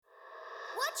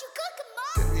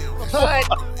Cut.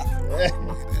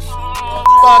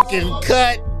 Fucking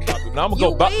cut. Now I'm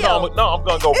gonna go. I'm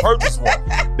gonna go purchase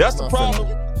one. That's the problem.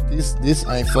 This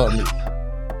ain't for me.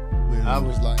 I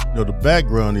was like, the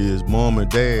background is mom and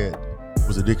dad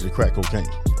was addicted to crack cocaine.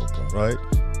 Okay. Right.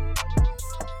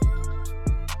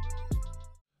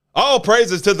 All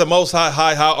praises to the Most High.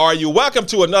 Hi, how are you? Welcome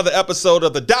to another episode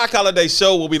of the Doc Holiday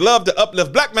Show, where we love to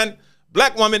uplift black men,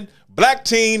 black women, black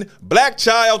teen, black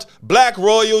child, black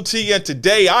royalty. And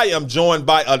today I am joined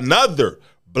by another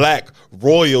black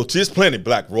royalty. There's plenty of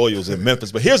black royals in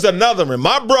Memphis, but here's another one.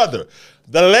 My brother,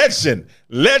 the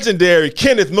legendary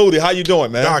Kenneth Moody. How you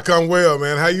doing, man? Doc, I'm well,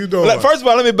 man. How you doing? First of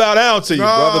all, let me bow down to you,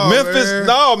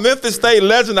 brother. Memphis State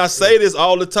legend. I say this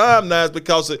all the time now. It's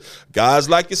because of guys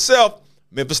like yourself.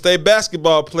 Memphis State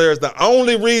basketball players, the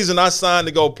only reason I signed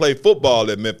to go play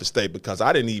football at Memphis State, because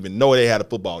I didn't even know they had a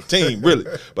football team, really.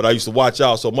 But I used to watch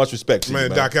y'all, so much respect to you,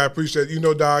 man. Doc, I appreciate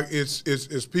it. Doc,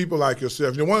 it's people like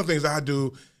yourself. One of the things I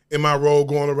do in my role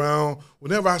going around,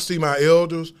 whenever I see my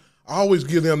elders, I always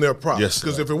give them their props.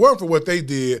 Because if it weren't for what they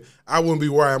did, I wouldn't be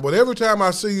where I am. But every time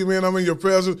I see you, man, I'm in your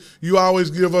presence, you always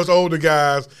give us older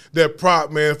guys that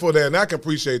prop, man, for that. And I can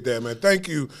appreciate that, man. Thank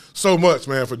you so much,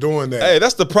 man, for doing that. Hey,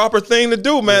 that's the proper thing to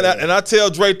do, man. Yeah. And I tell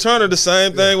Dre Turner the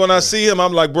same thing when I see him.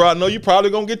 I'm like, bro, I know you probably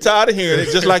going to get tired of hearing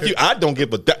it. Just like you, I don't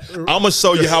give a I'm going to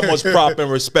show you how much prop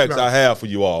and respect I have for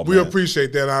you all, man. We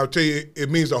appreciate that. I'll tell you, it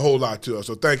means a whole lot to us.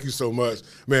 So thank you so much,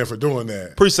 man, for doing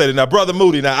that. Appreciate it. Now, Brother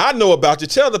Moody, now I know about you.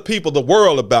 Tell the people, the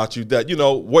world about you, that,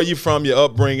 where you from, your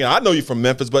upbringing. I know you're from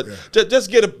Memphis, but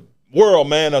just get a world,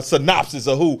 man, a synopsis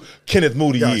of who Kenneth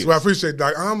Moody is. Well, I appreciate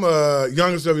that. I'm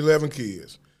youngest of 11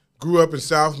 kids. Grew up in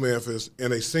South Memphis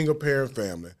in a single-parent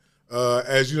family.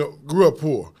 As you know, grew up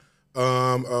poor.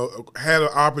 Had an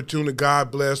opportunity,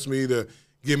 God blessed me to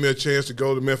give me a chance to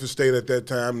go to Memphis State at that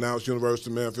time. Now it's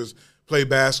University of Memphis. Play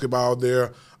basketball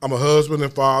there. I'm a husband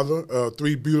and father of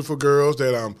 3 beautiful girls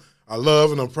that I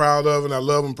love and I'm proud of, and I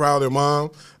love and proud of their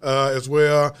mom as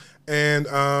well. And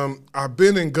I've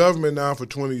been in government now for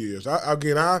 20 years. I've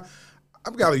got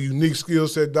a unique skill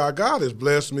set, Doc. God has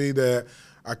blessed me that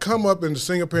I come up in the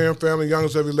single-parent family,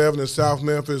 youngest of 11 in South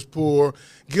Memphis, poor,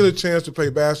 get a chance to play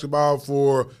basketball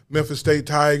for Memphis State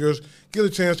Tigers, get a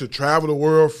chance to travel the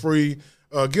world free,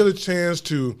 get a chance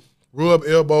to rub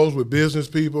elbows with business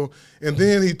people. And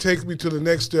then he takes me to the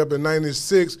next step in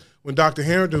 96 when Dr.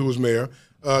 Harrington, who was mayor,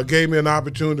 gave me an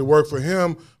opportunity to work for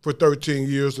him for 13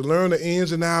 years, to learn the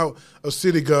ins and outs of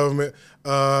city government,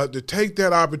 to take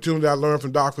that opportunity I learned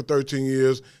from Doc for 13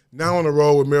 years, now on the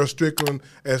road with Mayor Strickland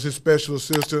as his special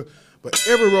assistant. But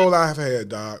every role I've had,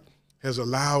 Doc, has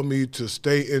allowed me to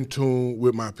stay in tune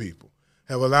with my people,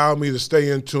 have allowed me to stay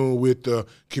in tune with the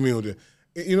community.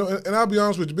 And I'll be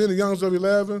honest with you, being the youngest of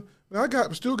 11, I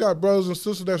still got brothers and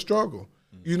sisters that struggle.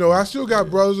 I still got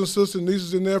brothers and sisters,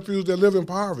 nieces and nephews that live in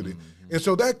poverty. And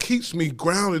so that keeps me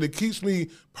grounded. It keeps me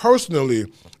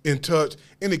personally in touch,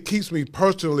 and it keeps me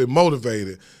personally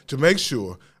motivated to make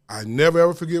sure I never,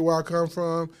 ever forget where I come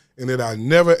from, and that I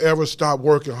never, ever stop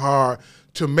working hard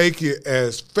to make it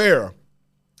as fair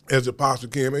as it possibly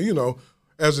can. And,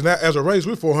 as a race,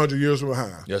 we're 400 years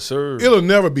behind. Yes, sir. It'll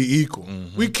never be equal.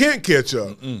 We can't catch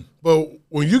up. But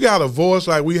when you got a voice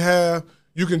like we have,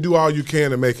 you can do all you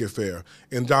can to make it fair.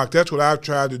 And, Doc, that's what I've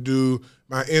tried to do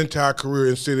my entire career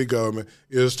in city government,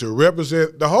 is to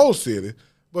represent the whole city.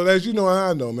 But as you know, and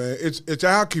I know, man, it's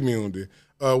our community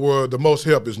where the most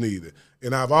help is needed.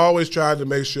 And I've always tried to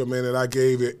make sure, man, that I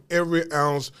gave it every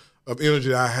ounce of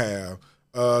energy I have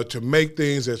to make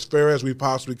things as fair as we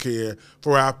possibly can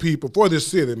for our people, for this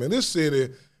city, man. This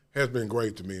city has been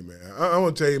great to me, man. I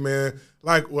want to tell you, man,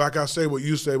 like I say what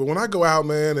you say, but when I go out,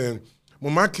 man, and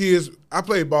when my kids, I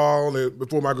played ball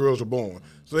before my girls were born.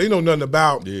 So they know nothing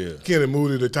about Kenneth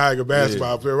Moody, the Tiger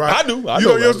basketball player, right? I do. I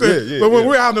know what I'm saying? But when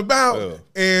we're out and about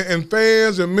and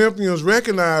fans and Memphians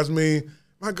recognize me,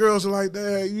 my girls are like,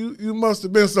 Dad, you must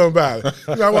have been somebody.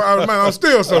 I'm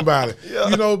still somebody.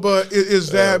 But it's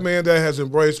that, man, that has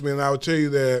embraced me. And I would tell you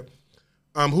that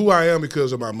I'm who I am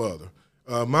because of my mother.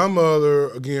 My mother,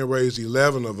 again, raised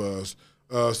 11 of us,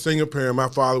 single parent. My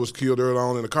father was killed early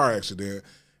on in a car accident.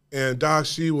 And, Doc,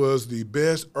 she was the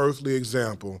best earthly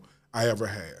example I ever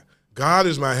had. God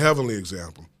is my heavenly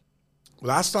example.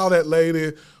 But I saw that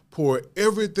lady pour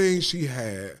everything she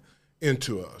had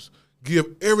into us,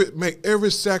 make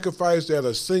every sacrifice that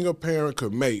a single parent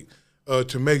could make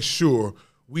to make sure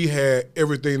we had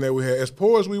everything that we had. As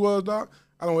poor as we was, Doc,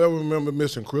 I don't ever remember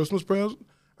missing Christmas present.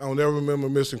 I don't ever remember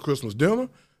missing Christmas dinner.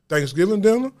 Thanksgiving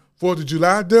dinner, 4th of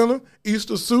July dinner,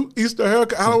 Easter suit, Easter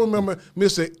haircut. I don't remember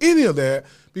missing any of that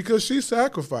because she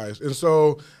sacrificed. And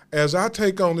so as I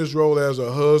take on this role as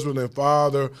a husband and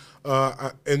father,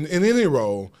 in any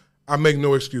role, I make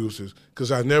no excuses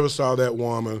because I never saw that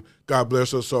woman, God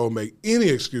bless her soul, make any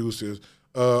excuses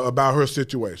about her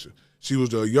situation. She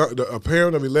was a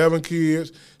parent of 11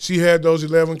 kids. She had those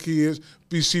 11 kids.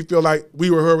 She felt like we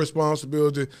were her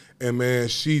responsibility, and man,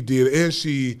 she did it. And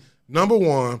she, number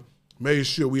one, made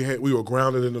sure we were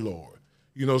grounded in the Lord.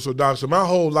 You know, so Doc, so my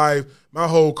whole life, my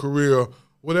whole career,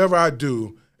 whatever I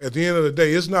do, at the end of the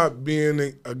day, it's not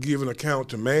being a giving account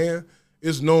to man.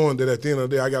 It's knowing that at the end of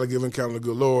the day, I got to give an account to the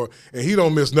good Lord, and he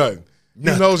don't miss nothing. He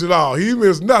knows it all. He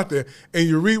missed nothing, and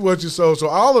you reap what you sow. So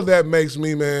all of that makes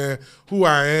me, man, who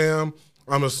I am.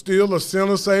 I'm still a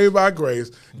sinner saved by grace.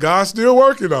 God's still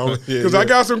working on me because I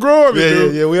got some growing to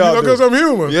do. Yeah, we all do. Because I'm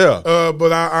human. Yeah.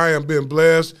 But I am being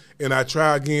blessed, and I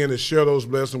try again to share those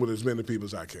blessings with as many people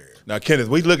as I can. Now, Kenneth,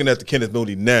 we're looking at the Kenneth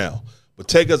Moody now, but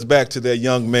take us back to that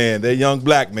young man, that young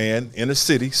black man in the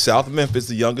city, South Memphis,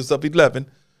 the youngest of 11.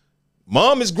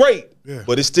 Mom is great,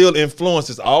 but it still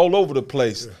influences all over the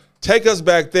place. Yeah. Take us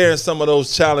back there in some of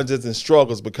those challenges and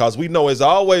struggles because we know it's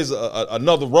always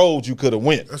another road you could have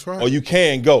went. That's right. Or you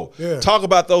can go. Yeah. Talk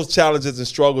about those challenges and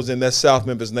struggles in that South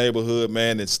Memphis neighborhood,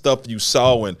 man, and stuff you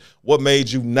saw and what made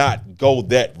you not go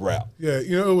that route. Yeah,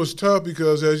 you know, it was tough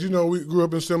because, as you know, we grew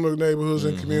up in similar neighborhoods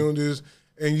and communities,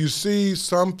 and you see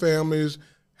some families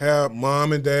have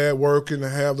mom and dad working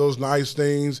and have those nice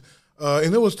things.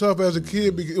 And it was tough as a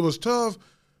kid because it was tough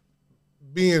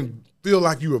feel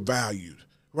like you were valued.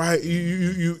 Right,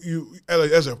 you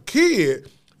as a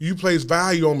kid, you place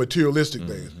value on materialistic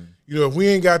things. You know, if we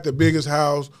ain't got the biggest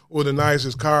house or the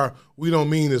nicest car, we don't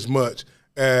mean as much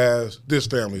as this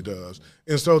family does.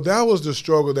 And so that was the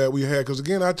struggle that we had. Because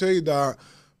again, I tell you, Doc,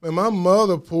 man, my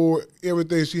mother poured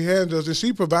everything she had into us, and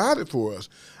she provided for us.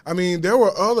 I mean, there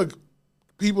were other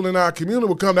people in our community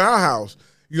would come to our house,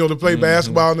 you know, to play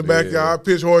basketball in the backyard,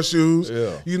 pitch horseshoes.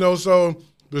 You know, so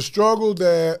the struggle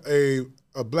that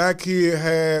a black kid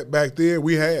had back then,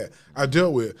 we had. I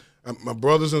dealt with my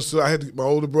brothers and sisters. I had my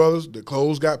older brothers. The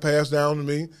clothes got passed down to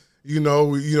me. You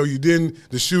didn't.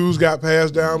 The shoes got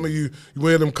passed down to me. You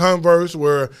wear them Converse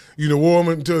where wore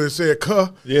them until they said "cuh."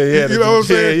 Yeah. You know what I'm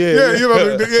saying?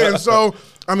 Yeah. And so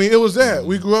I mean, it was that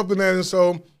we grew up in that, and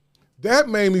so that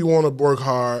made me want to work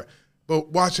hard. But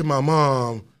watching my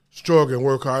mom struggle and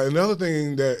work hard, and the other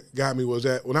thing that got me was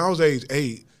that when I was age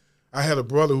 8, I had a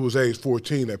brother who was age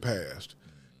 14 that passed.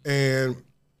 And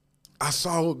I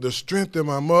saw the strength in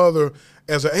my mother.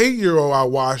 As an 8-year-old, I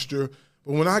watched her.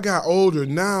 But when I got older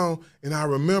now, and I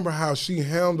remember how she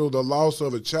handled the loss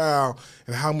of a child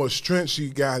and how much strength she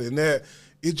got in that,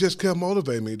 it just kept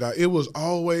motivating me. It was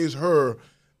always her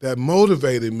that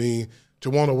motivated me to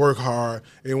want to work hard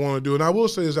and want to do it. And I will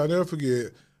say this, I never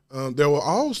forget, there were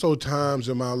also times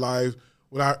in my life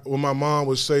when my mom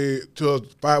would say to us,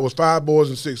 it was 5 boys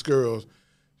and 6 girls,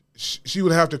 she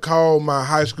would have to call my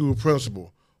high school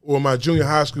principal or my junior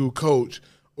high school coach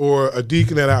or a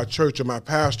deacon at our church or my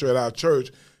pastor at our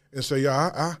church and say,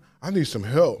 I need some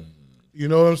help. You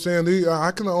know what I'm saying?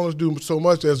 I can only do so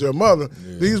much as their mother.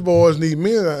 Yeah. These boys need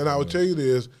me. And I would tell you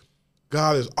this,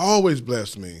 God has always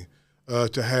blessed me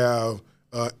to have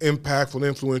impactful,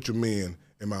 influential men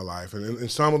in my life. And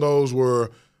some of those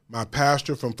were my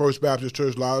pastor from First Baptist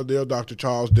Church, Lauderdale, Dr.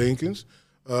 Charles Dinkins,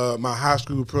 my high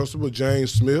school principal,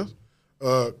 James Smith,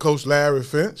 Coach Larry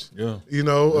Finch,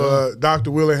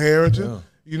 Dr. Willie Harrington.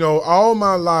 Yeah. All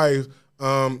my life,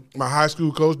 my high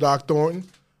school coach, Doc Thornton,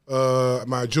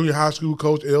 my junior high school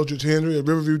coach, Eldridge Henry at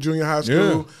Riverview Junior High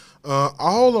School. Yeah.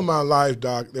 All of my life,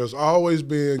 Doc,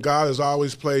 God has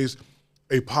always placed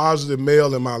a positive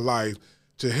male in my life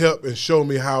to help and show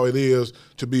me how it is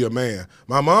to be a man.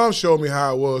 My mom showed me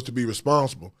how it was to be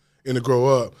responsible and to grow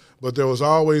up, but there was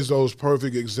always those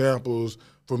perfect examples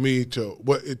for me to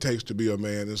what it takes to be a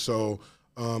man. And so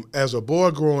as a boy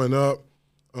growing up,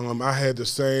 I had the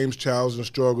same challenges and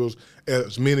struggles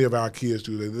as many of our kids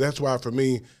do. That's why for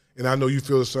me, and I know you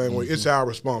feel the same way, it's our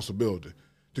responsibility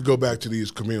to go back to these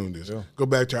communities, go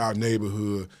back to our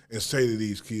neighborhood and say to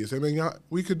these kids, I mean,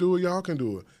 we could do it, y'all can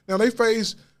do it. Now, they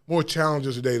face more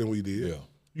challenges today than we did,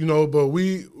 but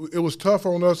it was tough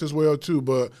on us as well too,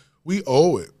 but we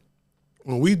owe it.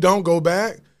 When we don't go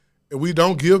back and we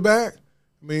don't give back,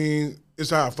 I mean,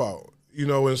 it's our fault,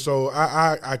 and so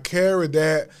I carry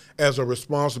that as a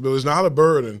responsibility. It's not a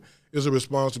burden, it's a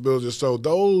responsibility. So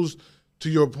those, to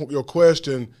your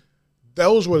question,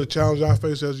 those were the challenges I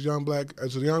faced as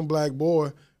a young black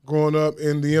boy growing up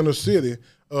in the inner city,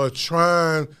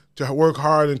 trying to work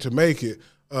hard and to make it.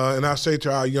 And I say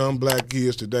to our young black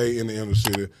kids today in the inner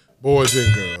city, boys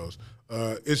and girls,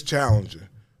 it's challenging,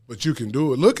 but you can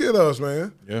do it. Look at us,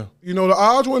 man. Yeah. You know, the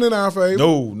odds weren't in our favor.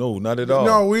 No, not at all.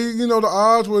 No, the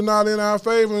odds were not in our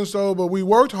favor, and so, but we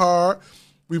worked hard,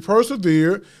 we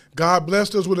persevered. God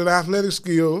blessed us with an athletic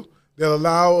skill that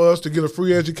allow us to get a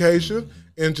free education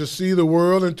and to see the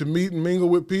world and to meet and mingle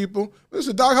with people. This is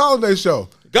a Doc Holliday show.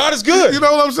 God is good. You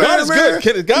know what I'm saying, God is man?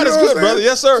 good. God is good, brother.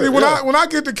 Yes, sir. See, when I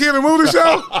get the Kenneth Moody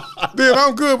show, then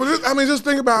I'm good. But just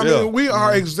think about it. Man, we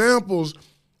are examples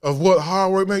of what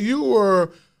hard work, man. You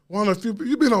were one of the few.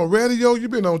 You've been on radio.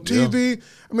 You've been on TV. Yeah.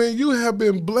 I mean, you have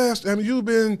been blessed. I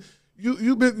mean,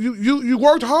 you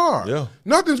worked hard. Yeah.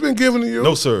 Nothing's been given to you.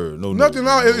 No, sir. No. Nothing.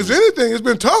 If anything, it's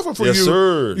been tougher for you. Yes,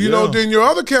 sir. You know, than your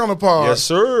other counterparts. Yes,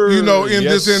 sir. You know, in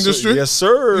this industry. Yes,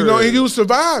 sir. You know, and you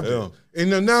survived it.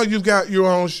 And now you've got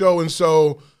your own show, and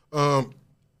so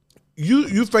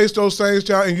you face those same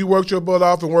challenges, and you worked your butt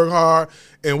off and work hard,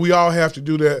 and we all have to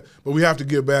do that, but we have to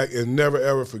get back and never,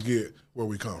 ever forget where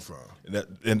we come from.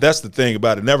 And that's the thing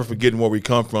about it, never forgetting where we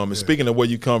come from. And speaking of where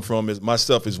you come from, is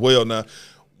myself as well. Now,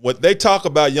 what they talk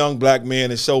about young black men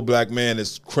and show black men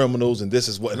as criminals and this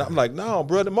is what, and I'm like, no,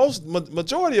 bro, the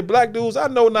majority of black dudes I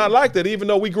know not like that, even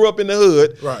though we grew up in the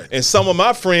hood. Right. And some of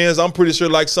my friends, I'm pretty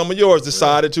sure like some of yours,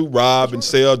 decided to rob and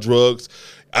sell drugs.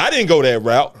 I didn't go that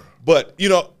route, but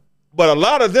but a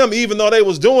lot of them, even though they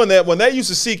was doing that, when they used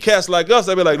to see cats like us,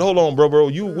 they'd be like, hold on, bro,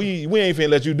 we ain't finna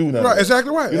let you do nothing. Right,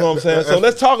 exactly right. You know what I'm saying? So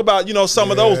let's talk about,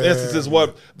 some of those instances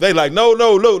where they like, no,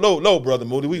 brother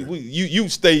Moody, you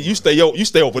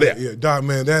stay over there. Yeah, Doc,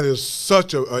 man, that is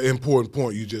such an important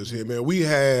point you just hit, man. We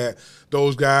had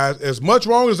those guys as much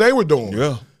wrong as they were doing.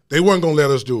 Yeah. They weren't going to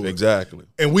let us do it. Exactly.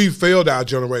 And we failed our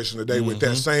generation today with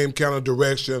that same kind of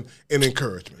direction and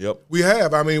encouragement. Yep. We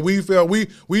have. I mean, we failed.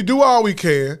 We do all we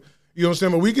can. You know what I'm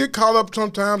saying? But we get caught up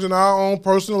sometimes in our own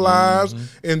personal lives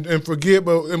and forget.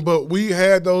 But we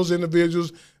had those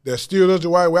individuals that steered us the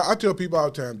right way. I tell people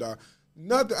all the time, Doc,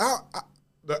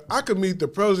 I could meet the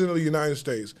president of the United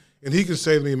States, and he can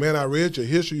say to me, man, I read your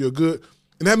history, you're good.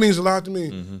 And that means a lot to me.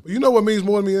 But you know what means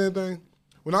more to me than anything?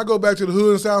 When I go back to the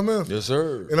hood in South Memphis, yes,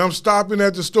 sir, and I'm stopping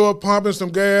at the store pumping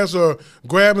some gas or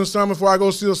grabbing something before I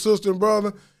go see a sister and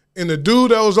brother, and the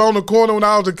dude that was on the corner when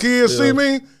I was a kid see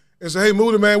me and say, hey,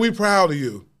 Moody, man, we proud of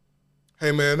you.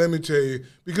 Hey, man, let me tell you,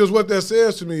 because what that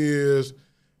says to me is,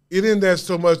 it isn't that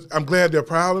so much, I'm glad they're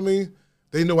proud of me.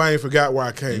 They know I ain't forgot where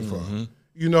I came from.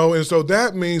 And so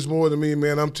that means more to me,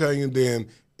 man, I'm telling you, than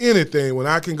anything. When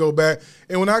I can go back,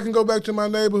 and when I can go back to my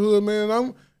neighborhood,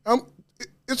 man,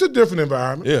 it's a different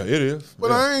environment. Yeah, it is.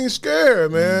 But I ain't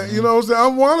scared, man. You know what I'm saying?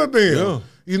 I'm one of them.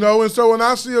 Yeah. And so when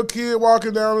I see a kid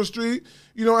walking down the street,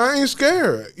 I ain't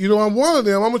scared. I'm one of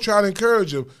them. I'm going to try to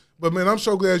encourage him. But, man, I'm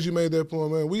so glad you made that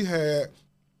point, man. We had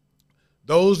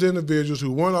those individuals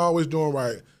who weren't always doing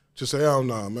right to say, oh,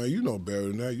 no, man, you know better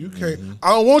than that. You can't.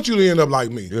 I don't want you to end up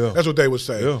like me. Yeah. That's what they would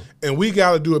say. Yeah. And we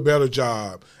got to do a better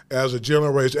job as a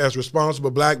generation, as responsible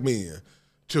black men,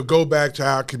 to go back to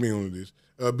our communities.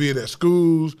 Be it at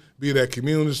schools, be it at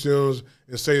community centers,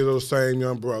 and say to those same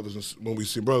young brothers, when we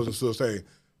see brothers and sisters, say,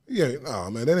 yeah, no,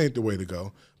 man, that ain't the way to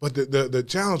go. But the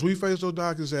challenge we face, though,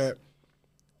 Doc, is that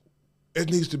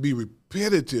it needs to be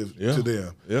repetitive to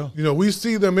them. Yeah. We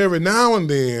see them every now and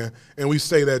then, and we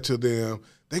say that to them.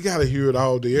 They got to hear it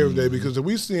all day, every day, because if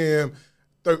we see them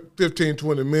 15,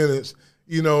 20 minutes,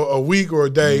 a week or a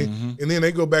day, and then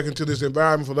they go back into this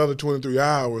environment for another 23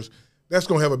 hours, that's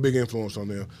going to have a big influence on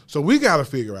them. So we got to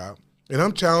figure out, and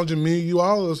I'm challenging me, you,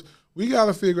 all of us, we got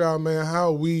to figure out, man,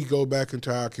 how we go back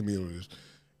into our communities,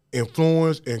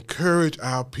 influence, encourage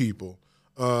our people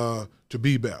to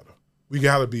be better. We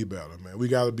got to be better, man. We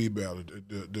got to be better.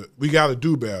 We got to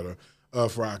do better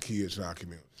for our kids and our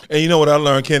community. And you know what I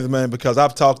learned, Kenneth, man, because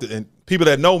I've talked to, and people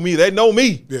that know me, they know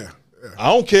me. Yeah.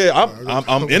 I don't care.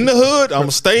 I'm in the hood. I'm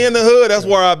gonna stay in the hood. That's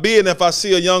where I be. And if I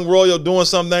see a young royal doing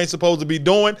something they ain't supposed to be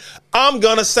doing, I'm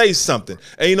gonna say something.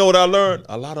 And you know what I learned?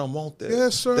 A lot of them want that.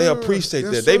 Yes, sir. They appreciate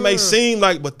that. They may seem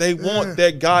like, but they want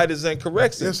that guidance and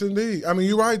correction. Yes, indeed. I mean,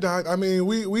 you're right, Doc. I mean,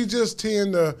 we just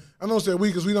tend to. I don't say we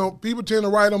because we don't. People tend to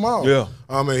write them off. Yeah.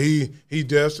 I mean, he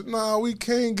does. No, we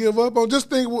can't give up on. Just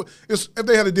think, if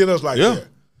they had did us like that.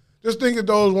 Just think of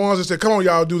those ones that said, come on,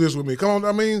 y'all, do this with me. Come on.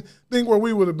 I mean, think where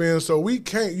we would have been. So we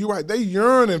can't. You're right. They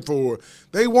yearning for it.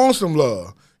 They want some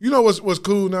love. You know what's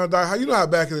cool now, Doc? You know how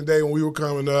back in the day when we were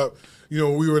coming up,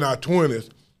 when we were in our 20s,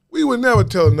 we would never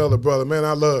tell another brother, man,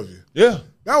 I love you. Yeah.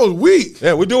 That was weak.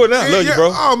 Yeah, we do it now. I love you,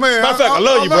 bro. Oh, man. Matter of fact, I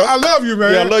love you, bro. I love you,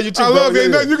 man. Yeah, I love you, too, I bro. love you.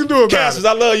 Ain't nothing you can do about Cassius, it.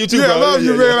 I love you, too, bro. I love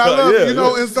you, man. I love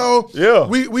you. And so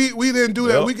we we didn't do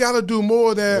that. We got to do more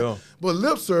of that. Yeah. But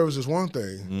lip service is one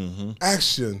thing.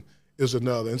 Action is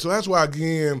another. And so that's why,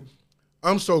 again,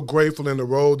 I'm so grateful in the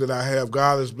role that I have.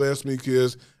 God has blessed me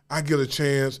because I get a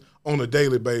chance on a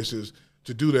daily basis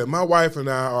to do that. My wife and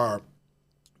I are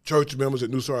church members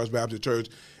at New Sorrows Baptist Church,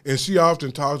 and she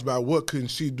often talks about what can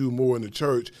she do more in the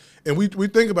church. And we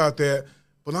think about that,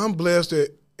 but I'm blessed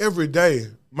that every day,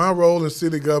 my role in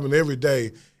city government every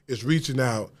day is reaching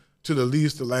out to the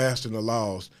least, the last, and the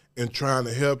lost and trying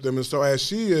to help them. And so as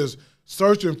she is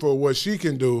searching for what she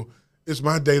can do, it's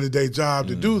my day-to-day job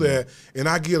to do that, and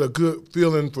I get a good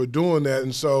feeling for doing that.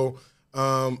 And so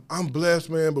I'm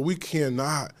blessed, man, but we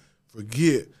cannot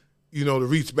forget, to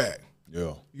reach back.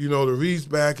 Yeah. To reach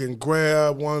back and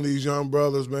grab one of these young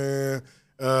brothers, man,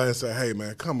 and say, hey,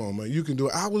 man, come on, man, you can do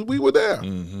it. We were there.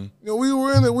 We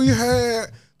were in it. We had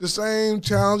the same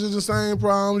challenges, the same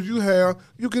problems you have.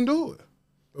 You can do it.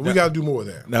 But we got to do more of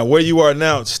that. Now, where you are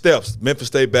now, Steps, Memphis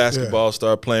State basketball,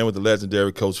 started playing with the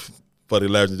legendary coach, for the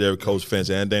legendary coach Finch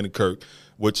and Dana Kirk,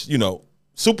 which,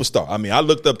 superstar. I mean, I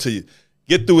looked up to you.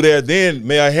 Get through there, then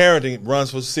Mayor Harrington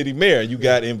runs for city mayor. You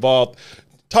got involved.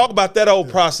 Talk about that whole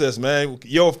process, man.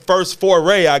 Your first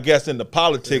foray, I guess, into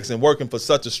politics and working for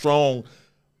such a strong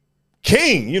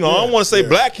king. I don't want to say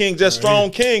black king, just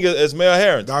strong king as Mayor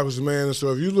Harrington. That was the man. And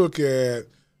so if you look at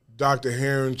Dr.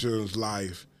 Harrington's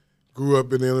life, grew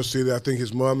up in the inner city. I think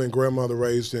his mom and grandmother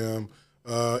raised him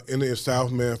in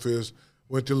South Memphis.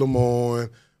 Went to Lemoyne,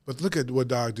 but look at what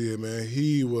Doc did, man.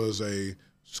 He was a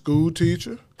school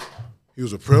teacher, he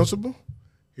was a principal,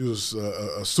 he was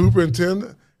a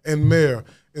superintendent and mayor.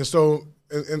 And so,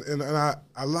 and I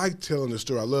like telling the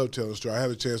story. I love telling the story. I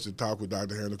had a chance to talk with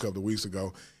Dr. Harrington a couple of weeks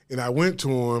ago, and I went to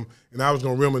him, and I was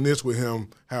going to reminisce with him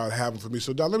how it happened for me.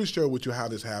 So, Doc, let me share with you how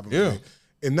this happened for me.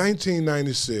 In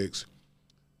 1996,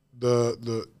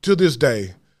 to this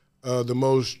day, the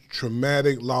most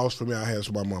traumatic loss for me I had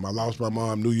was my mom. I lost my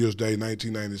mom New Year's Day,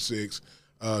 1996,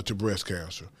 to breast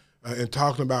cancer. And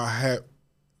talking about how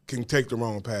can take the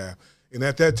wrong path. And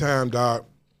at that time, Doc,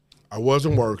 I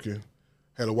wasn't working,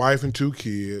 had a wife and 2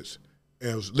 kids,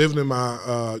 and was living in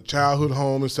my childhood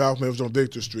home in South Memphis on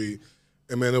Victor Street.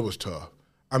 And, man, it was tough.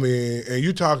 I mean, and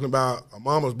you talking about a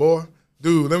mama's boy?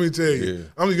 Dude, let me tell you,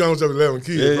 I'm the youngest of 11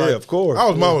 kids. Yeah, of course. I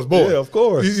was mama's boy. Yeah, of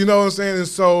course. You know what I'm saying? And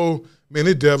so, man,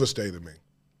 it devastated me.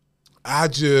 I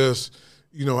just,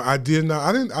 I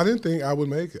didn't think I would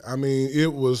make it. I mean,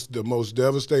 it was the most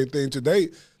devastating thing to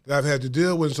date that I've had to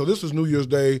deal with. And so this was New Year's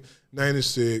Day,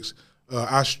 96.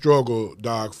 I struggled,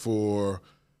 Doc, for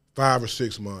 5 or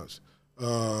 6 months.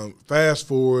 Fast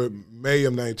forward, May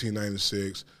of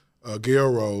 1996,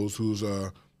 Gail Rose, who's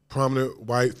a prominent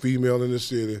white female in the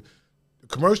city,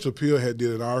 Commercial Appeal had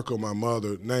did an article on my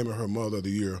mother, naming her Mother of the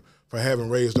Year, for having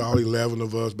raised all 11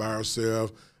 of us by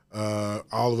herself.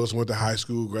 All of us went to high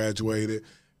school, graduated.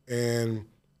 And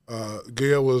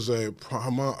Gail was her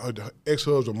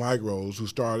ex-husband, Mike Rose, who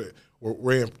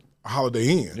ran Holiday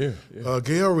Inn.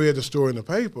 Gail read the story in the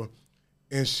paper,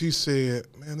 and she said,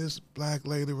 man, this black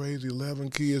lady raised 11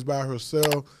 kids by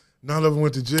herself. None of them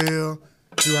went to jail.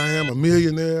 Here I am, a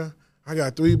millionaire. I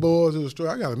got 3 boys in the store.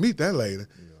 I got to meet that lady.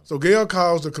 So Gail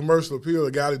calls the Commercial Appeal,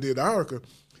 the guy that did the article,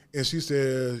 and she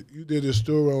said, you did this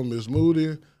story on Miss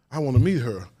Moody. I want to meet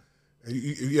her. And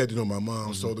you had to know my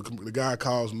mom. So the guy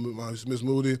calls Miss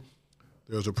Moody.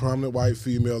 There's a prominent white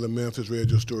female in Memphis, read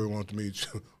your story, want to meet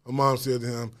you. My mom said to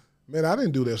him, man, I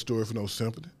didn't do that story for no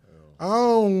sympathy. I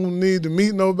don't need to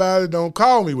meet nobody. Don't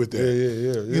call me with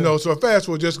that. So fast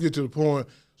forward, just to get to the point.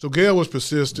 So Gail was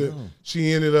persistent.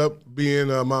 She ended up being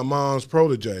my mom's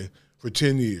protege for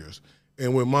 10 years.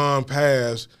 And when Mom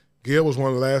passed, Gail was one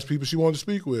of the last people she wanted to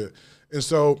speak with. And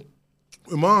so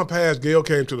when Mom passed, Gail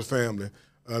came to the family.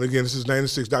 Again, this is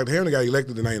 96. Dr. Harrington got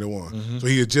elected in 91. So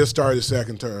he had just started his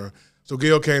 2nd term. So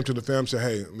Gail came to the family and said,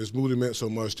 hey, Miss Moody meant so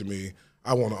much to me.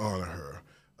 I want to honor her.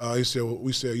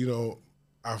 We said,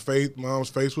 our faith, Mom's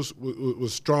faith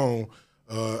was strong.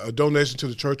 A donation to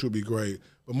the church would be great.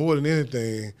 But more than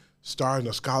anything, starting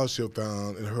a scholarship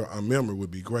fund in our memory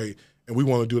would be great. And we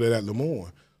want to do that at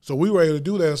Lemoyne. So we were able to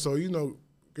do that. So,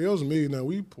 girls and me,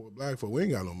 we poor black folk, we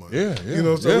ain't got no money.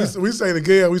 So we say to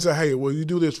Gail, we say, hey, well, you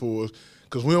do this for us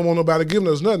because we don't want nobody giving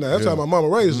us nothing. Now, that's how my mama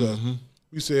raised us.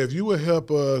 We said, if you would help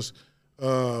us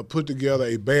put together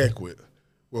a banquet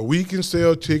where we can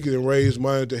sell tickets and raise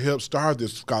money to help start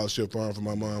this scholarship fund for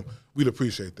my mom, we'd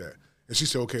appreciate that. And she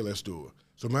said, okay, let's do it.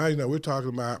 So now, we're talking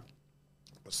about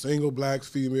a single black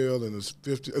female in the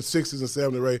 60s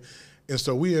and 70s, right? And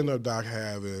so we ended up, Doc,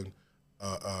 having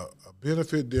a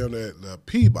benefit dinner at the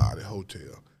Peabody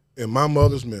Hotel in my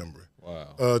mother's memory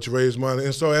to raise money.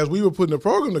 And so as we were putting the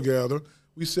program together,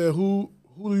 we said, who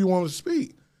do you want to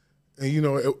speak?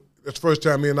 And, that's the first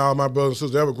time me and all my brothers and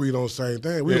sisters ever agreed on the same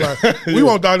thing. We were like, we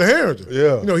want Dr. Harrington.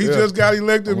 Yeah. He just got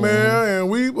elected mayor, and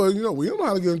we don't know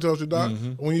how to get in touch with Doc.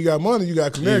 When you got money, you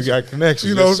got connections. You got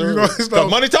connections.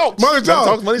 Money talks. Money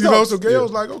talks. Money talks. So Gail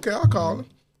was like, okay, I'll call him.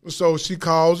 So she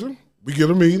calls him. We get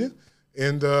a meeting.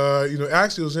 And,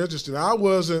 actually it was interesting. I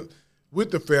wasn't with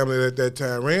the family at that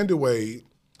time. Randy Wade,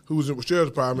 who was in the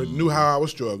sheriff's department, knew how I was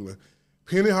struggling.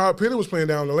 Penny was playing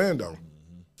down in Orlando.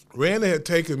 Randy had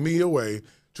taken me away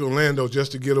to Orlando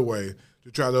just to get away,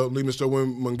 to try to leave me. So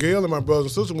when Gail and my brothers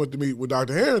and sisters went to meet with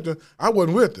Dr. Harrington, I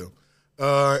wasn't with them.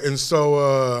 And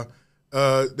so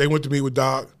they went to meet with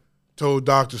Doc, told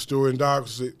Doc the story, and Doc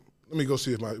said, let me go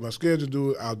see if my schedule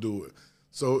do it, I'll do it.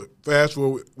 So fast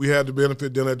forward, we had the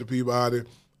benefit dinner at the Peabody.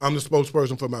 I'm the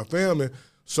spokesperson for my family.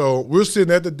 So we're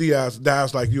sitting at the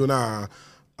dais like you and I.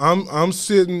 I'm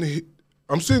sitting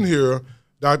here,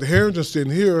 Dr. Harrington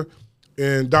sitting here,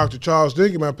 and Dr. Charles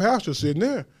Dinky, my pastor, sitting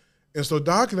there. And so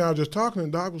Doc and I were just talking,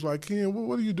 and Doc was like, Ken,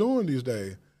 what are you doing these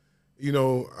days?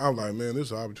 I'm like, man, this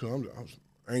is an opportunity.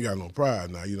 I ain't got no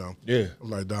pride now, Yeah. I'm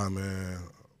like, Doc, man,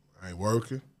 I ain't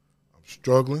working. I'm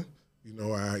struggling.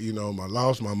 I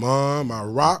lost my mom, my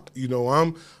rock.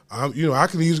 I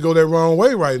can easily go that wrong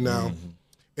way right now. Mm-hmm.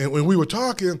 And when we were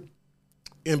talking,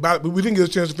 but we didn't get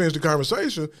a chance to finish the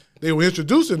conversation, they were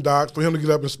introducing Doc for him to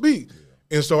get up and speak.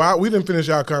 Yeah. And so we didn't finish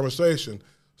our conversation.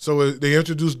 So they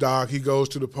introduced Doc. He goes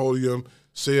to the podium,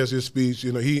 says his speech.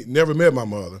 He never met my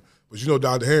mother, but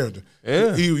Dr. Harrington.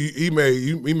 Yeah. He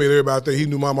made everybody think he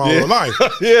knew my mom all her life.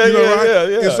 Right?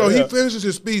 And so he finishes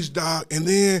his speech, Doc, and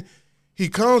then he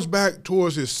comes back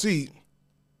towards his seat,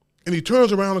 and he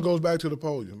turns around and goes back to the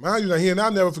podium. Mind you, he and I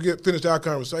never finished our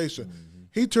conversation. Mm-hmm.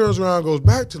 He turns around and goes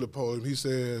back to the podium. He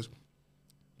says,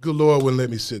 good Lord wouldn't let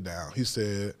me sit down. He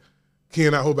said,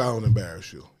 Ken, I hope I don't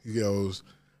embarrass you. He goes,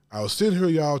 I was sitting here,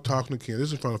 y'all, talking to Ken. This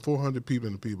is in front of 400 people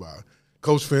in the Peabody.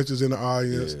 Coach Finch is in the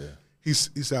audience. Yeah. He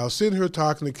said, I was sitting here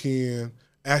talking to Ken,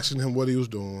 asking him what he was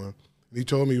doing. And he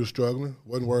told me he was struggling,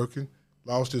 wasn't working,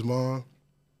 lost his mom.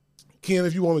 Ken,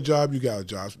 if you want a job, you got a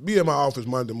job. Be in my office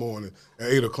Monday morning at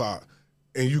 8 o'clock,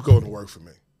 and you go to work for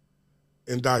me.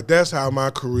 And Doc, that's how my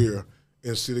career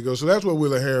in city goes. So that's what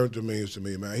Willie Harrington means to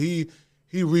me, man. He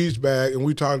reached back, and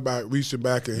we talked about reaching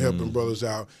back and helping brothers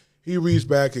out. He reached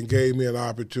back and gave me an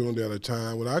opportunity at a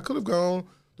time when I could have gone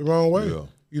the wrong way. Yeah.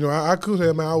 I could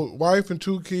have. My wife and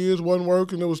 2 kids, wasn't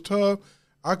working. It was tough.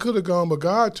 I could have gone, but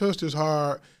God touched his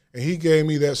heart, and he gave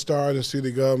me that start in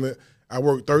city government. I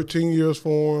worked 13 years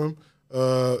for him.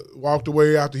 Walked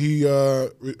away after he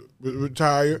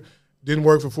retired. Didn't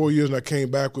work for 4 years, and I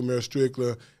came back with Mayor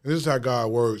Strickler. And this is how God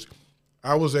works.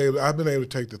 I've been able to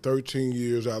take the 13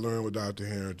 years I learned with Dr.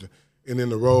 Harrington and in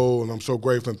the role, and I'm so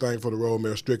grateful and thankful for the role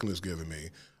Mayor Strickler has given me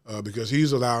because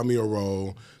he's allowed me a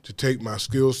role to take my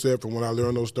skill set from when I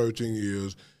learned those 13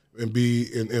 years and be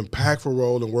an impactful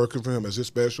role in working for him as his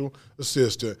special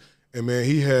assistant. And, man,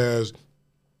 he has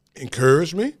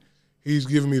encouraged me. He's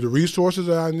given me the resources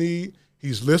that I need.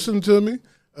 He's listened to me,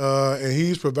 and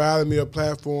he's provided me a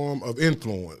platform of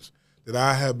influence that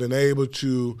I have been able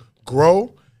to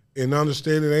grow and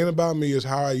understand it ain't about me, it's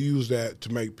how I use that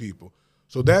to make people.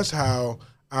 So that's how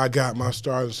I got my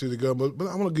start in city government. But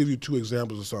I'm going to give you 2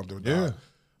 examples of something. Yeah.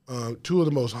 2 of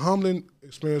the most humbling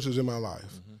experiences in my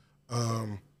life.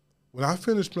 Mm-hmm. When I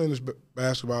finished playing this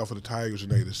basketball for the Tigers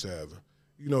in '87,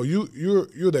 you're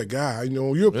that guy.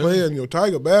 You're playing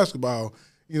Tiger basketball.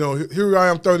 Here I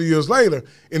am 30 years later,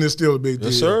 and it's still a big deal.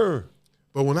 Yes, sir.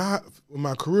 But when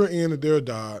my career ended there,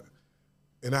 Doc,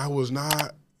 and I was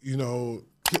not,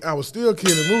 I was still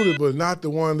Kenneth Moody, but not the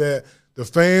one that the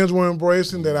fans were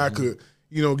embracing, that I could,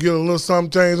 get a little something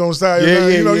change on the side.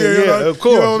 Of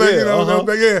course.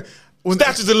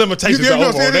 Statutes of limitations are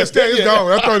over. It's gone.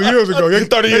 That's 30 years ago.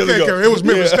 30 years ago. It was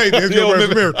Memphis State.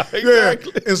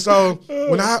 Exactly. And so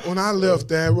when I left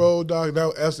that road, Doc,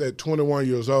 that's at 21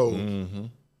 years old. Mm-hmm.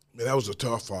 Man, that was a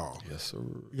tough fall. Yes, sir.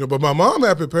 But my mom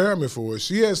had prepared me for it.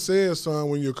 She had said, son,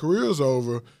 when your career's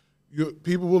over,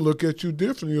 people will look at you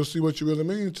differently. You'll see what you really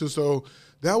mean to. So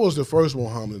that was the first more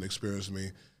humbling experience for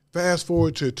me. Fast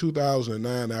forward to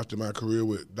 2009 after my career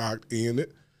with Doc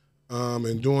ended.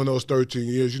 And during those 13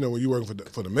 years, when you're working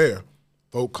for the mayor,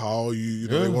 folk call you,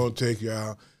 they want to take you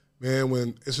out. Man,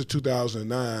 when it's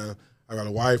 2009, I got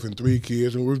a wife and 3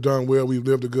 kids, and we've done well. We've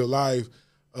lived a good life.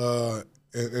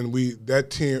 And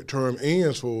that term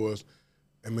ends for us,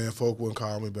 and, man, folk wouldn't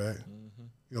call me back.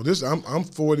 Mm-hmm. I'm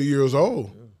 40 years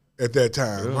old at that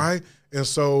time, right? And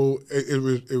so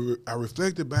I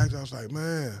reflected back, and I was like,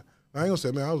 man, I ain't gonna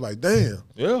say, man, I was like, damn.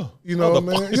 Yeah. Man. I'm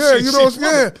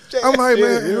like,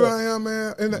 man, here I am,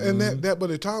 man. And that,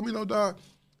 but it taught me, Doc,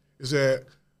 is that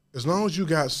as long as you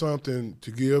got something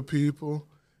to give people,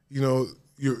 you know,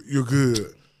 you're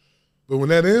good. But when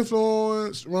that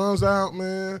influence runs out,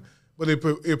 man, but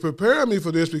it prepared me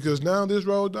for this because now this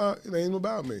road, Doc, it ain't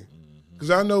about me.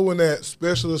 Because I know when that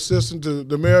special assistant to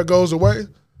the mayor goes away,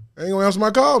 I ain't gonna answer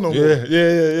my call no more.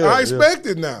 Yeah. I expect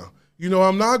it now. You know,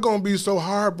 I'm not gonna be so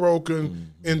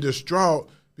heartbroken and distraught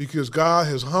because God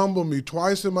has humbled me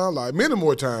twice in my life, many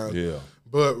more times. Yeah.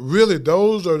 But really,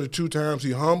 those are the 2 times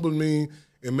he humbled me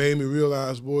and made me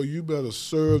realize, boy, you better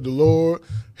serve the Lord,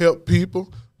 help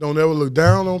people, don't ever look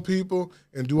down on people,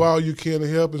 and do all you can to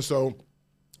help. And so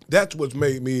that's what's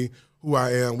made me who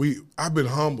I am. I've been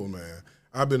humble, man.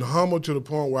 I've been humbled to the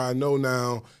point where I know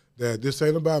now that this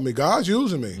ain't about me. God's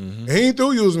using me. He ain't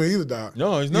through using me either, Doc.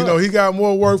 No, he's not. You know, he got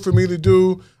more work for me to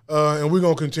do, and we're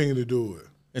going to continue to do it.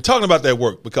 And talking about that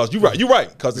work, because you're right,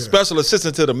 because the special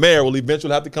assistant to the mayor will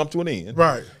eventually have to come to an end.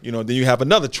 Right. You know, then you have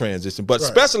another transition. But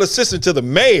special assistant to the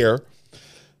mayor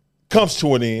comes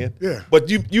to an end. Yeah. But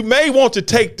you may want to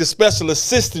take the special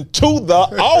assistant to the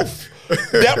off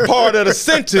that part of the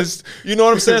sentence. You know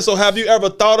what I'm saying? So have you ever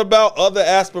thought about other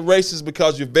aspirations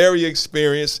because you're very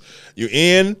experienced, you're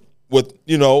in with,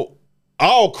 you know,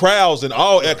 all crowds and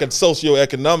all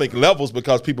socioeconomic levels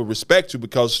because people respect you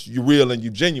because you're real and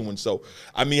you're genuine. So,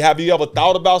 I mean, have you ever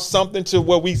thought about something to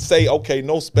where we say, okay,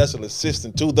 no special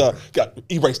assistant to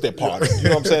erase that part? You know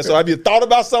what I'm saying? So have you thought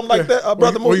about something like that,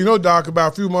 Brother Moody? Well, you know, Doc,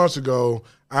 about a few months ago,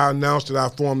 I announced that I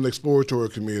formed an exploratory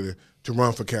committee to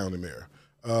run for county mayor.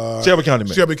 Shelby County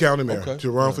Mayor. Shelby County Mayor, okay. to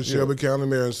run for Shelby County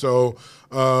Mayor. And so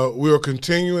we're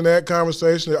continuing that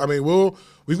conversation. I mean,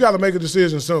 we've got to make a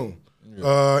decision soon.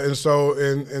 And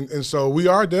so we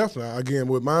are definitely, again,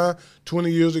 with my 20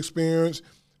 years experience,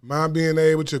 my being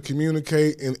able to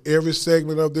communicate in every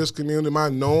segment of this community, my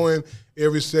knowing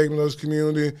every segment of this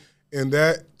community, and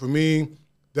that, for me,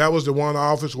 that was the one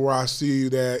office where I see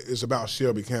that it's about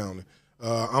Shelby County.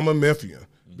 I'm a Memphian,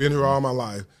 been here all my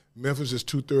life. Memphis is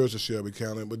 2/3 of Shelby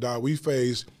County, but Doc, we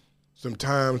face some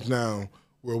times now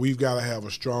where we've got to have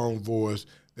a strong voice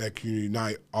that can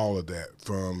unite all of that,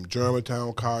 from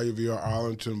Germantown, Collierville,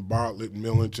 Arlington, Bartlett,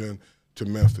 Millington to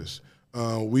Memphis.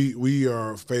 We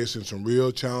are facing some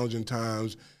real challenging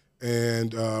times,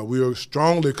 and we are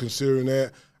strongly considering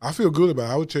that. I feel good about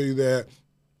it. I would tell you that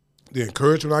the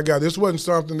encouragement I got, this wasn't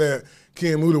something that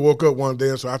Ken Moody woke up one day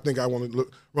and so I think I want to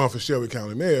run for Shelby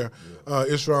County Mayor.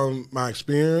 It's from my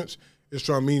experience. It's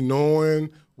from me knowing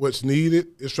what's needed.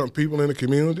 It's from people in the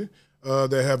community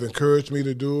that have encouraged me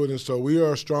to do it. And so we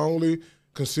are strongly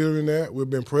considering that. We've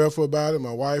been prayerful about it,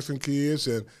 my wife and kids,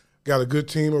 and got a good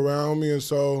team around me. And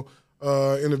so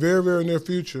in the very, very near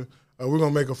future, we're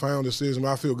going to make a final decision,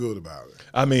 but I feel good about it.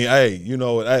 I mean, hey, you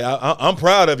know, I'm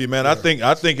proud of you, man. Yeah.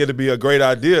 I think it'd be a great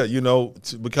idea, you know,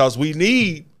 because we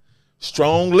need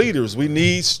strong leaders. We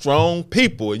need strong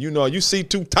people. And, you know, you see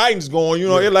 2 Titans going, you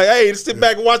know, you're like, hey, sit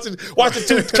back and watch the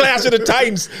 2 Clash of the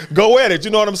Titans go at it.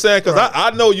 You know what I'm saying? Because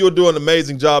I know you're doing an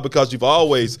amazing job because you've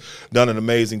always done an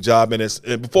amazing job.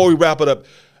 And before we wrap it up,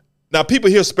 now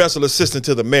people hear special assistant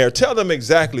to the mayor. Tell them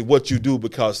exactly what you do,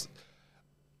 because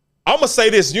I'm going to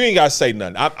say this. You ain't got to say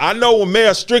nothing. I know when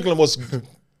Mayor Strickland was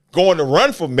going to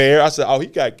run for mayor, I said, he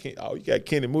got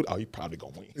Kenneth Moody. Oh, he probably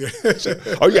going to win.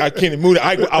 Oh, you got Kenneth Moody.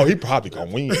 He probably going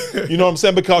to win. You know what I'm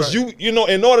saying? Because, you know,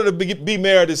 in order to be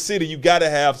mayor of the city, you got to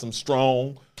have some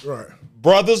strong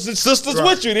brothers and sisters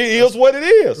with you. It is what it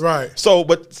is. Right. So,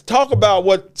 but talk about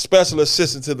what special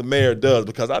assistant to the mayor does,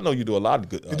 because I know you do a lot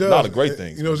of great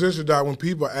things. You know, it's interesting, Doc, when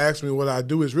people ask me what I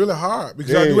do, it's really hard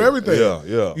because I do everything.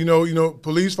 Yeah. You know,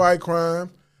 police fight crime,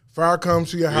 fire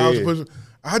comes to your house.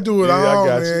 I do it all,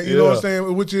 man. You know what I'm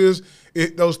saying? Which is,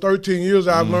 those 13 years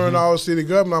I've learned all city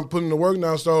government, I'm putting the work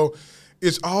now. So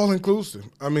it's all inclusive.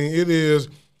 I mean, it is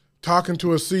talking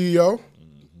to a CEO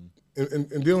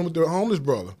and dealing with the homeless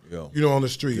brother, you know, on the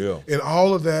street. And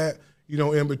all of that, you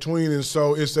know, in between. And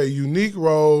so it's a unique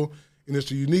role and it's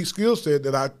a unique skill set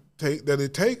that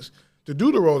it takes to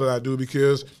do the role that I do,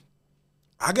 because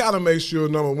I got to make sure,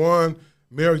 number one,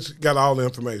 Mary's got all the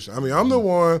information. I mean, I'm the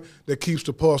one that keeps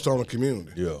the pulse on the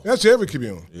community. That's every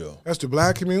community. That's the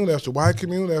black community, that's the white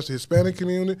community, that's the Hispanic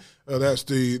community, that's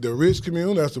the rich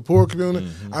community, that's the poor community.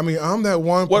 I mean, I'm that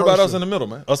one person. What about us in the middle,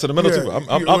 man? Us in the middle, too.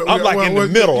 I'm like in the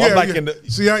middle. I'm like in the...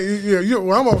 See, I'm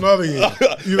on the other end.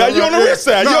 You know, you're on the rich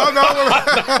side.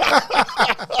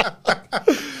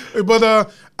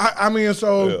 But, I mean,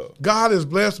 so God has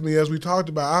blessed me, as we talked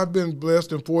about. I've been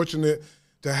blessed and fortunate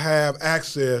to have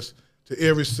access to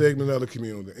every segment of the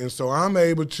community. And so I'm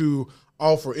able to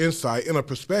offer insight and a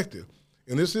perspective.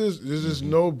 And this is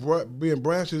no being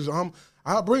branches.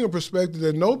 I bring a perspective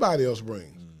that nobody else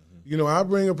brings. You know, I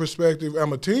bring a perspective.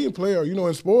 I'm a team player. You know,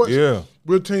 in sports,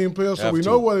 we're team players, so we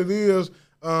know what it is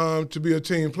to be a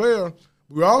team player.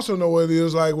 We also know what it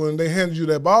is like when they hand you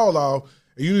that ball off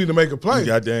and you need to make a play. You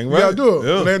got dang right. You got to do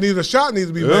it. When there needs a shot needs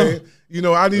to be made, you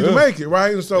know, I need to make it,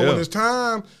 right? And so when it's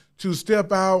time to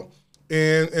step out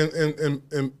and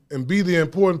be the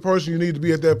important person you need to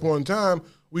be at that point in time,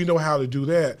 we know how to do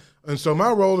that. And so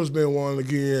my role has been one,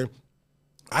 again,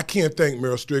 I can't thank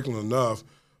Mayor Strickland enough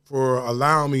for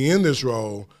allowing me in this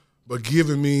role, but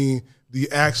giving me the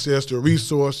access, the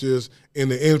resources, and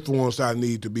the influence I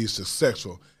need to be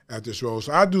successful at this role.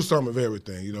 So I do some of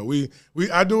everything. You know,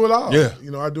 I do it all. Yeah.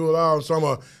 You know, I do it all. So I'm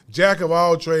a jack of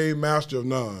all trades, master of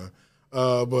none.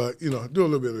 But, you know, do a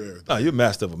little bit of everything. Oh, you're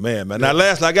master of a man, man. Now,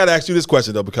 lastly, I got to ask you this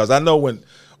question, though, because I know when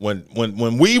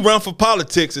we run for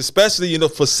politics, especially, you know,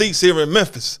 for seats here in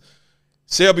Memphis,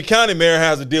 Shelby County Mayor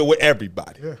has to deal with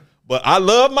everybody. Yeah. But I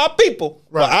love my people.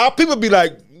 Right. But our people be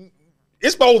like,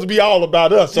 it's supposed to be all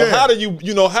about us. So how do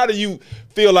you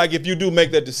feel like if you do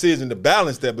make that decision to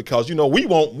balance that? Because, you know, we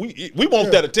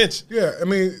want that attention. Yeah, I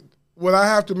mean, what I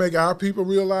have to make our people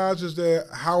realize is that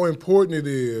how important it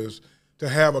is to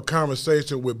have a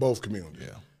conversation with both communities.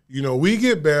 Yeah. You know, we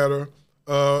get better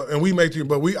and we make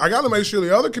but I got to make sure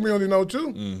the other community know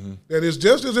too that it's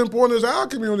just as important as our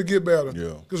community get better.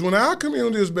 Yeah. Because when our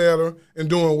community is better and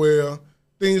doing well,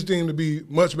 things seem to be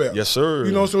much better. Yes, sir.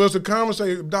 You know, so it's a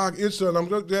conversation, Doc. I'm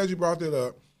glad you brought that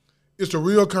up. It's a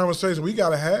real conversation we got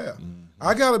to have.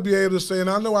 I got to be able to say, and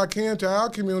I know I can to our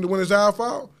community when it's our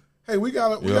fault. Hey, we got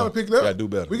to pick it up. We got to do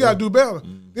better. We got to do better.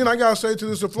 Then I got to say to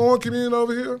this affluent community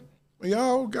over here,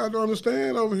 y'all got to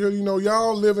understand over here. You know,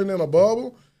 y'all living in a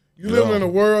bubble. You living in a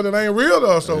world that ain't real to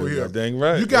us over here. Dang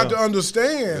right. You got to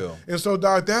understand. Yeah. And so,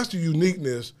 Doc, that's the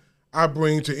uniqueness I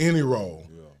bring to any role.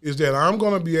 Is that I'm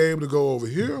going to be able to go over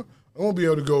here, I'm going to be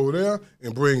able to go over there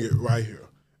and bring it right here.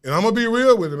 And I'm going to be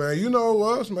real with it, man. You know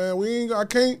us, man. I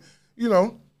can't, you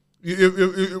know,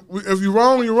 if you're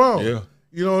wrong, you're wrong. Yeah.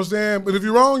 You know what I'm saying? But if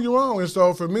you're wrong, you're wrong. And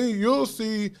so for me, you'll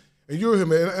see, and you'll hear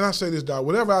me, and I say this, Doc,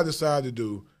 whatever I decide to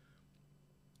do,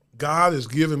 God has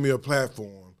given me a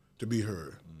platform to be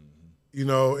heard. You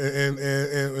know,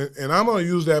 and I'm going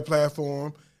to use that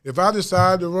platform. If I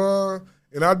decide to run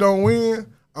and I don't win,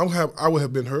 I would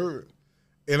have been heard.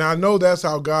 And I know that's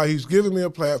how God, he's given me a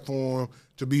platform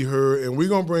to be heard. And we're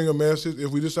going to bring a message,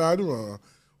 if we decide to run,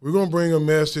 we're going to bring a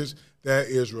message that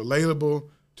is relatable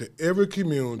to every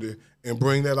community and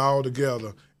bring that all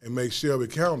together and make Shelby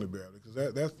County better.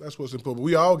 Because that's what's important.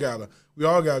 We all gotta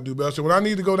do better. So when I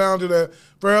need to go down to that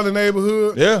Fairleigh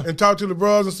neighborhood and talk to the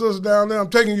brothers and sisters down there, I'm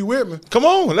taking you with me. Come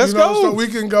on, let's go. So we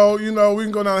can go, we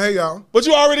can go down, hey, y'all. But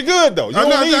you already good, though. You don't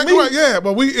need me. Yeah,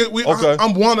 but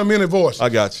I'm one of many voices. I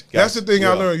got you. That's the thing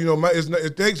I learned. You know,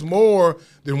 it takes more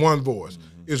than one voice.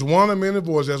 It's one of many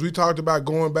voices. As we talked about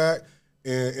going back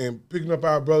and picking up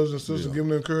our brothers and sisters and giving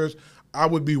them courage, I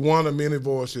would be one of many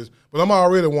voices. But I'm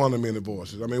already one of many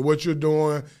voices. I mean, what you're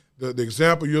doing, the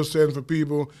example you're setting for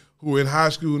people who are in high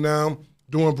school now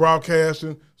doing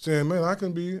broadcasting, saying, man, I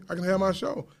can have my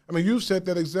show. I mean, you set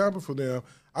that example for them.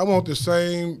 I want the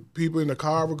same people in the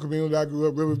Carver community I grew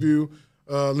up, Riverview,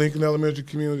 Lincoln Elementary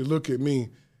community, look at me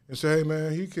and say, hey,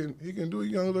 man, he can do it.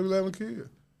 Young 11 kid.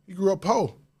 He grew up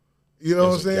poor. You know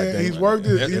what I'm saying? He's worked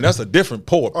it. And that's a different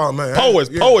poor. Oh, man. Poor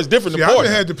is different than poor. I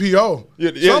had the P.O.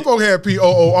 Some folks had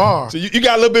P-O-O-R. So you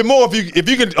got a little bit more if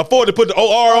you can afford to put the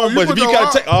O-R on, but if you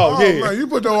got to take, man, you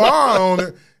put the O-R on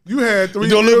it, you had 3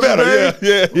 years. You do a little better,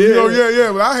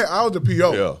 yeah. But I was the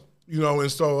P.O. Yeah. You know,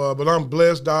 and so, but I'm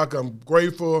blessed, Doc. I'm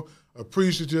grateful,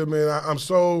 appreciative, man.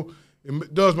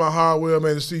 It does my heart well,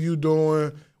 man, to see you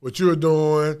doing what you're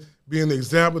doing, being the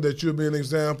example that you're being an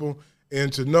example,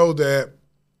 and to know that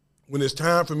when it's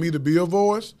time for me to be a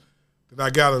voice, that I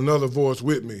got another voice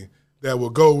with me that will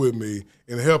go with me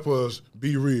and help us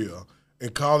be real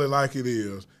and call it like it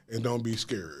is and don't be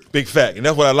scared. Big fact. And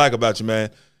that's what I like about you, man.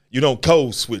 You don't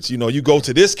code switch. You know, you go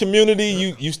to this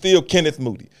community, you still Kenneth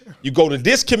Moody. You go to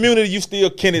this community, you still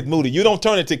Kenneth Moody. You don't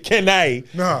turn it to Kenai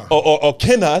or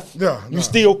Kenneth. You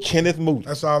still Kenneth Moody.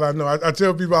 That's all I know. I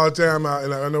tell people all the time,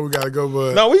 and I know we got to go,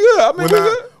 but no, we good. I mean, we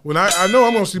good. When I know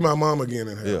I'm going to see my mom again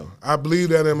in heaven. Yeah. I believe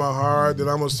that in my heart, that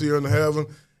I'm going to see her in heaven.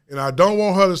 And I don't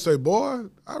want her to say, boy,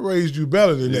 I raised you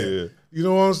better than that. You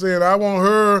know what I'm saying? I want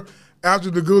her,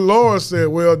 after the good Lord said,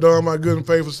 well done, my good and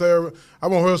faithful servant, I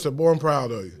want her to say, boy, I'm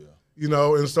proud of you. Yeah. You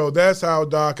know, and so that's how,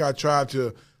 Doc, I try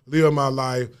to live my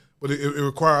life. But it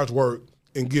requires work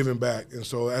and giving back. And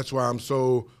so that's why I'm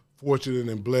so fortunate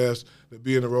and blessed to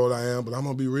be in the role I am. But I'm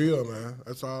going to be real, man.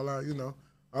 That's all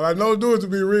all I know to do is to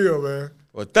be real, man.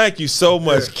 Well, thank you so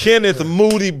much, Kenneth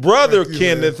Moody, brother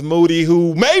Kenneth Moody,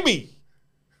 who maybe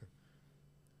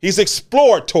He's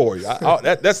exploratory.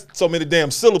 That's so many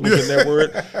damn syllables in that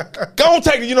word. Go on,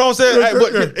 take it. You know what I'm saying?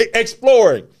 But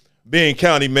exploring being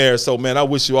county mayor. So, man, I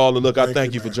wish you all the luck. I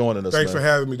thank you for joining us. Thanks man. for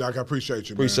having me, Doc. I appreciate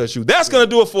you. Appreciate you. That's going to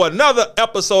do it for another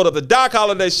episode of the Doc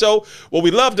Holiday Show, where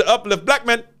we love to uplift black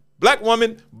men, black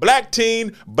woman, black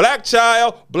teen, black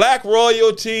child, black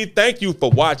royalty. Thank you for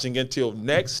watching. Until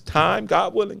next time,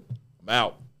 God willing, I'm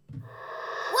out.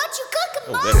 What you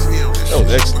cooking, That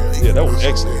was excellent. Yeah, that was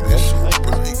excellent.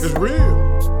 It's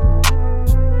real.